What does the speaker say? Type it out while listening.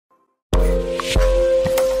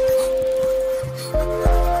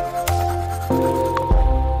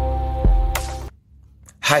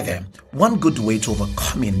Hi there. One good way to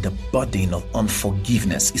overcoming the burden of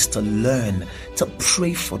unforgiveness is to learn to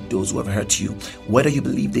pray for those who have hurt you. Whether you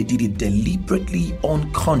believe they did it deliberately or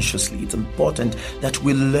unconsciously, it's important that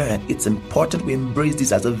we learn. It's important we embrace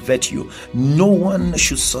this as a virtue. No one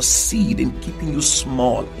should succeed in keeping you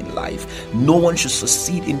small in life. No one should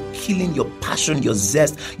succeed in killing your passion, your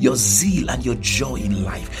zest, your zeal, and your joy in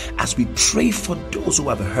life. As we pray for those who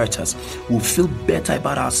have hurt us, we'll feel better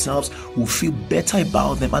about ourselves, we'll feel better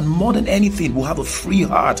about them, and more than anything, we'll have a free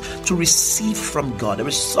heart to receive from God. There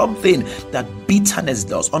is something that bitterness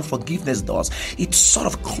does, unforgiveness does. It sort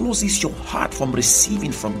of closes your heart from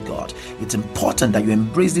receiving from God. It's important that you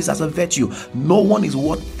embrace this as a virtue. No one is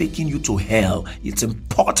worth taking you to hell. It's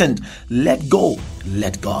important. Let go.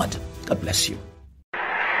 Let God. God bless you.